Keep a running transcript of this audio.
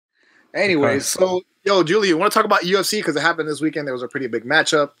Anyways, so yo, Julie, you want to talk about UFC because it happened this weekend? There was a pretty big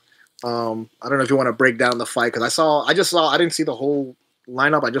matchup. I don't know if you want to break down the fight because I didn't see the whole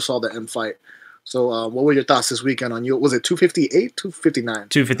lineup. I just saw the end fight. So, what were your thoughts this weekend on you? Was it 258, 259?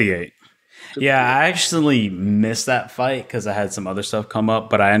 258. Yeah, I actually missed that fight because I had some other stuff come up,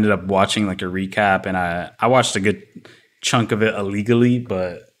 but I ended up watching like a recap, and I watched a good chunk of it illegally,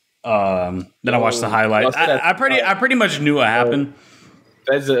 but then I watched the highlight. I pretty much knew what happened.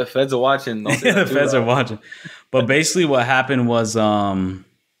 Feds are watching. The feds are watching. But basically, what happened was so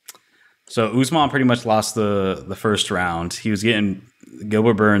Usman pretty much lost the first round. He was getting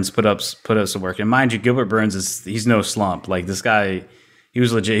Gilbert Burns put up some work, and mind you, Gilbert Burns he's no slump. Like this guy. He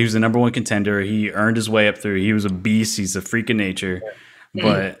was legit. He was the number one contender. He earned his way up through. He was a beast. He's a freak of nature.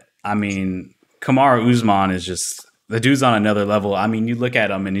 But, I mean, Kamaru Usman is just – the dude's on another level. I mean, you look at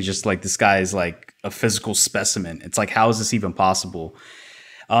him, and he's just like – this guy is like a physical specimen. It's like, how is this even possible?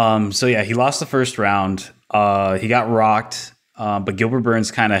 So, yeah, he lost the first round. He got rocked, but Gilbert Burns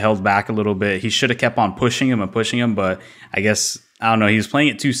kind of held back a little bit. He should have kept on pushing him, but I guess – I don't know. He was playing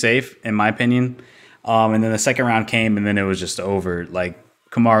it too safe, in my opinion. And then the second round came, and then it was just over. Like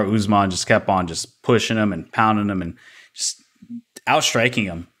Kamaru Usman just kept on just pushing him and pounding him and just outstriking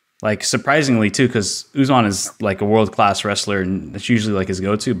him. Like surprisingly too, because Usman is like a world class wrestler, and that's usually like his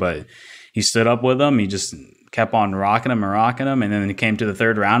go to. But he stood up with him. He just kept on rocking him, and then he came to the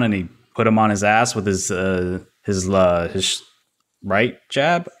third round, and he put him on his ass with his right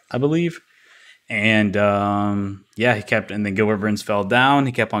jab, I believe. And yeah, he kept, and then Gilbert Burns fell down.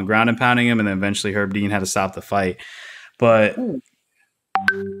 He kept on ground and pounding him, and then eventually Herb Dean had to stop the fight. But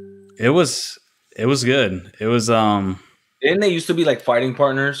it was good. It was Didn't they used to be like fighting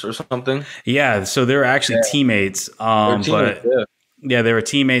partners or something? Yeah, so they were actually teammates. Yeah, they were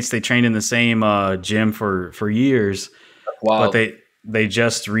teammates. They trained in the same gym for years. Wow. But they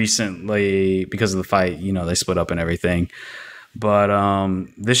just recently, because of the fight, they split up and everything. But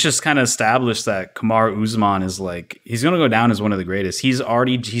this just kind of established that Kamaru Usman is like, he's going to go down as one of the greatest. He's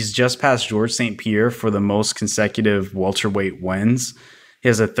just passed George St. Pierre for the most consecutive welterweight wins. He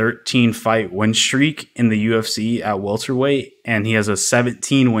has a 13-fight win streak in the UFC at welterweight, and he has a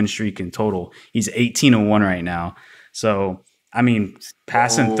 17 win streak in total. He's 18-1 right now. So, I mean,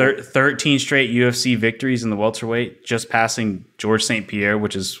 passing 13 straight UFC victories in the welterweight, just passing George St. Pierre,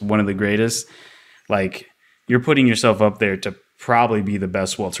 which is one of the greatest. Like, you're putting yourself up there to probably be the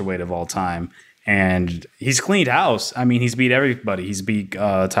best welterweight of all time. And he's cleaned house. I mean, he's beat everybody. He's beat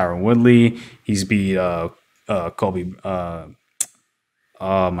Tyron Woodley. He's beat Colby.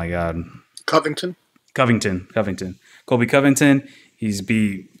 Oh, my God. Covington. Colby Covington. He's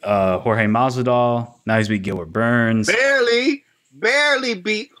beat Jorge Masvidal. Now he's beat Gilbert Burns. Barely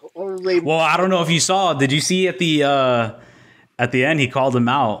beat. Well, I don't know if you saw. Did you see at the end he called him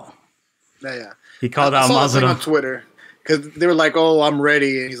out? Yeah. He called out Masvidal on Twitter because they were like, "Oh, I'm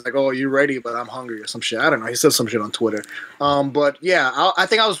ready," and he's like, "Oh, you're ready, but I'm hungry," or some shit. I don't know. He said some shit on Twitter. But yeah, I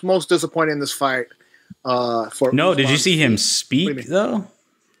think I was most disappointed in this fight. Did you see him speak though?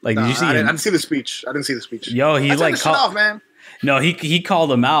 Like, did you see? I didn't see the speech. Yo, he like called off, man. No, he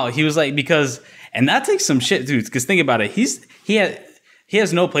called him out. He was like, and that takes some shit, dude. Because think about it, he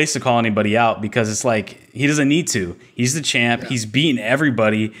has no place to call anybody out because it's like he doesn't need to. He's the champ. Yeah. He's beaten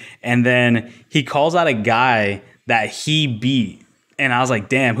everybody, and then he calls out a guy that he beat. And I was like,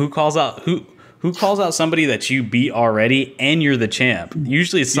 damn, who calls out somebody that you beat already and you're the champ?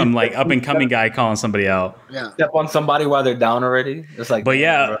 Usually it's some like up and coming guy calling somebody out. Yeah, step on somebody while they're down already. It's like, but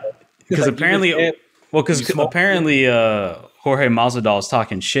yeah, because apparently Jorge Masvidal is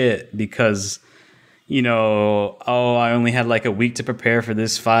talking shit because, I only had like a week to prepare for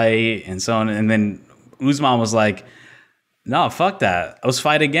this fight and so on. And then Usman was like, no, fuck that. Let's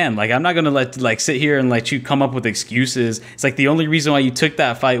fight again. Like, I'm not going to sit here and let you come up with excuses. It's like the only reason why you took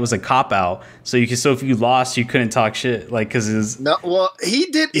that fight was a cop out. So if you lost, you couldn't talk shit. Like, cause he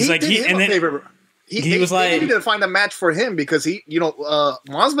did. He did him a favor. He was like, he needed to find a match for him because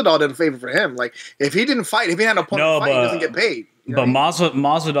Masvidal did a favor for him. Like, if he didn't fight, if he had an opponent fight, he doesn't get paid. But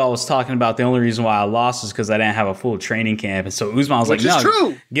Masvidal was talking about the only reason why I lost is because I didn't have a full training camp. And so Usman was like, no,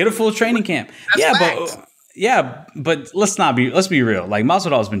 true. Get a full training camp. But let's be real. Like,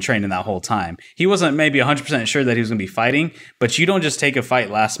 Masvidal has been training that whole time. He wasn't maybe 100% sure that he was going to be fighting, but you don't just take a fight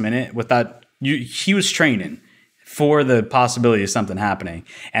last minute without he was training for the possibility of something happening.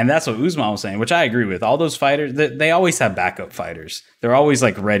 And that's what Usman was saying, which I agree with. All those fighters, they always have backup fighters. They're always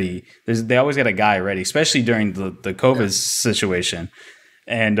like ready. They always got a guy ready, especially during the COVID situation.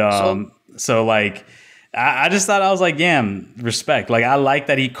 And so like I just thought, I was like, damn, respect. Like, I like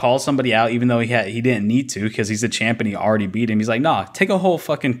that he called somebody out, even though he didn't need to, because he's a champ and he already beat him. He's like, nah, take a whole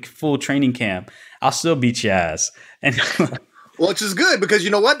fucking full training camp. I'll still beat your ass. And which is good because you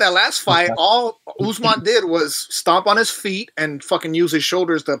know what? That last fight, all Usman did was stomp on his feet and fucking use his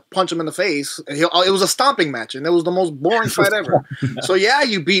shoulders to punch him in the face. And it was a stomping match, and it was the most boring fight ever. So yeah,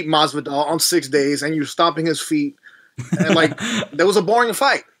 you beat Masvidal on 6 days, and you're stomping his feet, and like that was a boring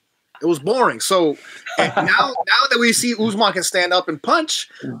fight. It was boring. So now that we see Usman can stand up and punch,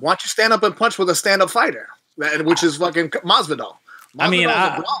 why don't you stand up and punch with a stand-up fighter, which is fucking Masvidal. I mean,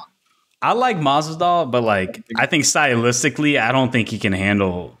 I like Masvidal, but like I think stylistically, I don't think he can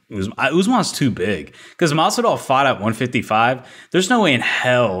handle Usman. Usman's too big because Masvidal fought at 155. There's no way in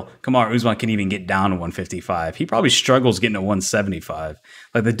hell Kamaru Usman can even get down to 155. He probably struggles getting to 175.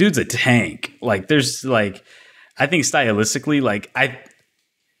 Like the dude's a tank. Like there's like, I think stylistically, like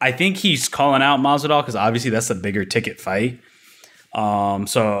I think he's calling out Masvidal because obviously that's a bigger ticket fight.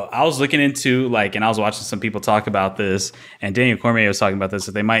 So I was looking into like, and I was watching some people talk about this, and Daniel Cormier was talking about this,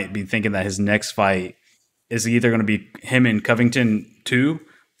 that they might be thinking that his next fight is either going to be him in Covington 2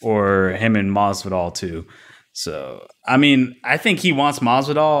 or him in Masvidal 2. So, I mean, I think he wants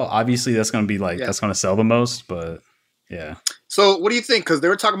Masvidal. Obviously that's going to be like, that's going to sell the most, but yeah. So what do you think? Cause they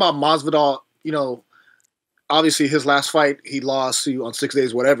were talking about Masvidal, you know, obviously his last fight, he lost on 6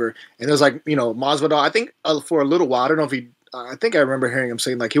 days, whatever. And there's like, you know, Masvidal, I think for a little while, I don't know if I think I remember hearing him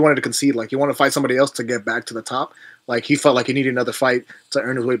saying like he wanted to concede, like he wanted to fight somebody else to get back to the top. Like he felt like he needed another fight to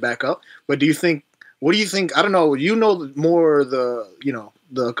earn his way back up. But what do you think? I don't know. You know more the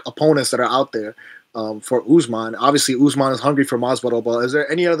opponents that are out there for Usman. Obviously, Usman is hungry for Masvidal. But is there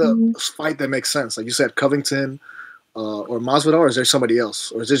any other fight that makes sense? Like you said, Covington or Masvidal, or is there somebody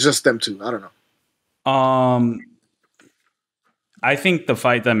else, or is it just them two? I don't know. I think the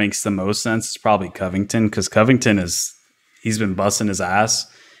fight that makes the most sense is probably Covington because Covington he's been busting his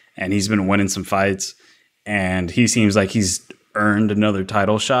ass and he's been winning some fights and he seems like he's earned another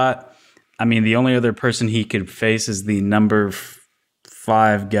title shot. I mean, the only other person he could face is the number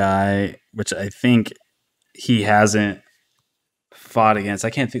 5 guy, which I think he hasn't fought against.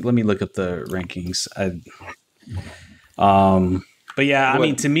 I can't think. Let me look up the rankings. But yeah, I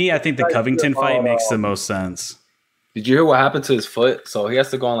mean, to me, I think the Covington fight makes the most sense. Did you hear what happened to his foot? So he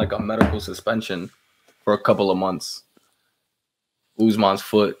has to go on like a medical suspension for a couple of months. Usman's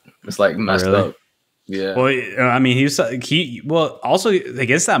foot, it's like messed up. Yeah. Well, I mean, also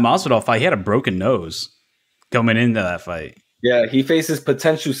against that Masvidal fight, he had a broken nose coming into that fight. Yeah, he faces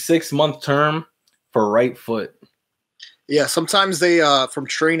potential 6-month term for right foot. Yeah, sometimes they from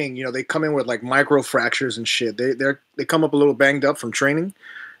training, you know, they come in with like micro fractures and shit. They come up a little banged up from training,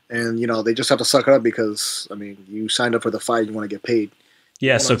 and you know they just have to suck it up because I mean you signed up for the fight, you want to get paid.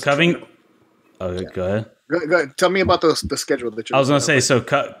 Yeah, so Covington. Oh, yeah. Go ahead. Go ahead. Tell me about the schedule that you're. I was going to say, so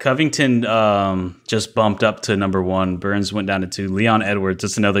Covington just bumped up to number 1. Burns went down to 2. Leon Edwards,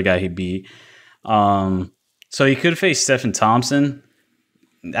 that's another guy he beat. So he could face Stephen Thompson.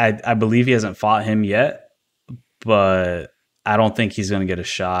 I believe he hasn't fought him yet, but I don't think he's going to get a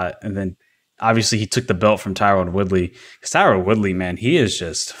shot. And then obviously he took the belt from Tyron Woodley. Because Tyron Woodley, man, he has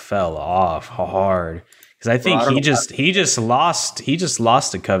just fell off hard. Because I think he just lost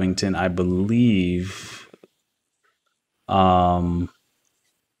to Covington, I believe.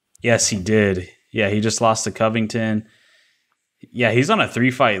 Yes, he did. Yeah, he just lost to Covington. Yeah, he's on a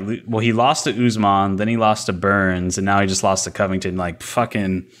 3-fight. Well, he lost to Usman, then he lost to Burns, and now he just lost to Covington. Like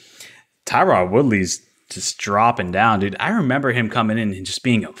fucking Tyrod Woodley's just dropping down, dude. I remember him coming in and just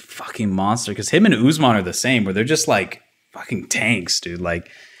being a fucking monster because him and Usman are the same, where they're just like fucking tanks, dude. Like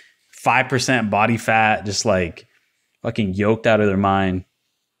 5% body fat, just like fucking yoked out of their mind.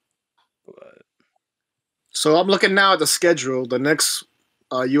 So I'm looking now at the schedule. The next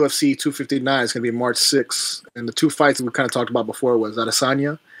UFC 259 is going to be March 6th. And the 2 fights that we kind of talked about before was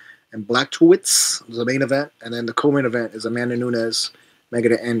Adesanya and Blachowicz was the main event. And then the co-main event is Amanda Nunes,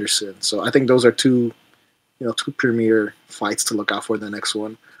 Megan Anderson. So I think those are two premier fights to look out for in the next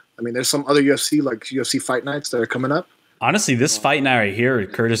one. I mean, there's some other UFC fight nights that are coming up. Honestly, this fight night right here,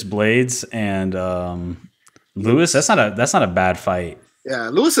 Curtis Blades and Lewis, that's not a bad fight. Yeah,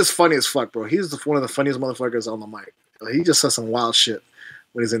 Lewis is funny as fuck, bro. He's one of the funniest motherfuckers on the mic. He just says some wild shit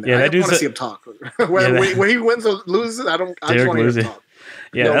when he's in there. Yeah, I don't want to see him talk. When he wins or loses, I just want to hear him talk.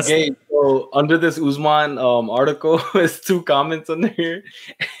 Yeah, Gabe, so under this Usman article, there's 2 comments on there,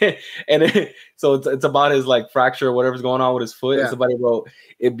 and so it's about his like fracture or whatever's going on with his foot. Yeah. And somebody wrote,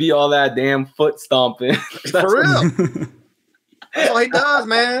 "It be all that damn foot stomping." For real. That's all he does,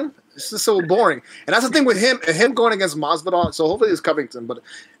 man. It's just so boring. And that's the thing with him going against Masvidal. So hopefully it's Covington, but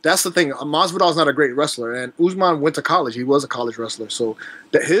that's the thing. Masvidal is not a great wrestler, and Usman went to college. He was a college wrestler, so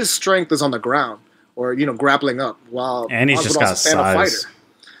his strength is on the ground or grappling up. While and he's just got size.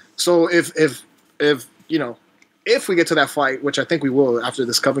 So if we get to that fight, which I think we will after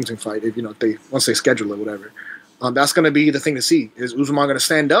this Covington fight, if once they schedule it, whatever, that's going to be the thing to see. Is Usman going to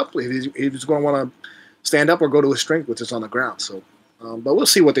stand up? If he's going to want to stand up or go to his strength, which is on the ground. So. But we'll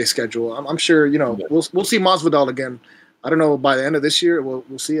see what they schedule. I'm sure we'll see Masvidal again. I don't know by the end of this year. We'll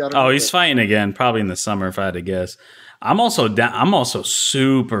see. I don't know. He's fighting again, probably in the summer if I had to guess. I'm also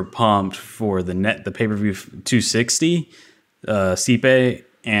super pumped for the pay-per-view 260, Stipe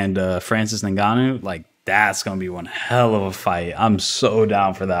and Francis Ngannou. Like that's gonna be one hell of a fight. I'm so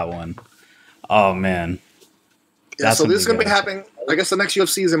down for that one. Oh man. Yeah, so this is gonna be happening. I guess the next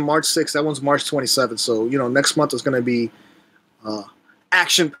UFC is in March 6th. That one's March 27th. So next month is gonna be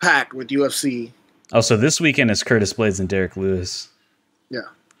action packed with UFC. Oh, so this weekend is Curtis Blades and Derek Lewis. Yeah.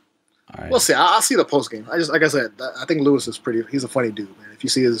 All right. We'll see. I'll see the post game. Like I said, I think Lewis is he's a funny dude, man. If you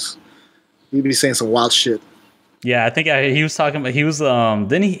see he'd be saying some wild shit. Yeah, I think he was talking about, he was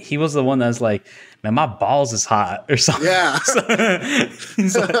he was the one that was like, man, my balls is hot or something. Yeah.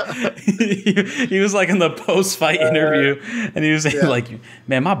 He's like, he was like in the post fight interview and he was saying like,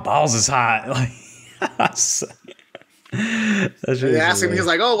 man, my balls is hot. Like, that's really asked him, he's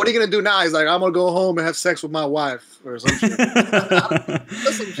like, "Oh, what are you gonna do now?" He's like, "I'm gonna go home and have sex with my wife or some shit."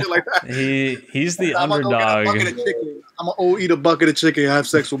 Some shit like that. He's the underdog. I'm gonna eat a bucket of chicken and have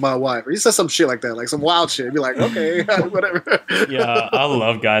sex with my wife. Or he says some shit like that, like some wild shit. He'd be like, "Okay, whatever." Yeah, I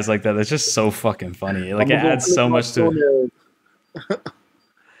love guys like that. That's just so fucking funny. Like it adds so much to it.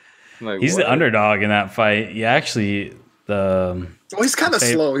 He's the underdog in that fight. Yeah, actually, he's kind of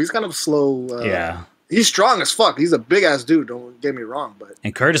slow. He's kind of slow. Yeah. He's strong as fuck. He's a big ass dude. Don't get me wrong, but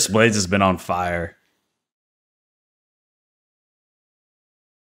Curtis Blades has been on fire.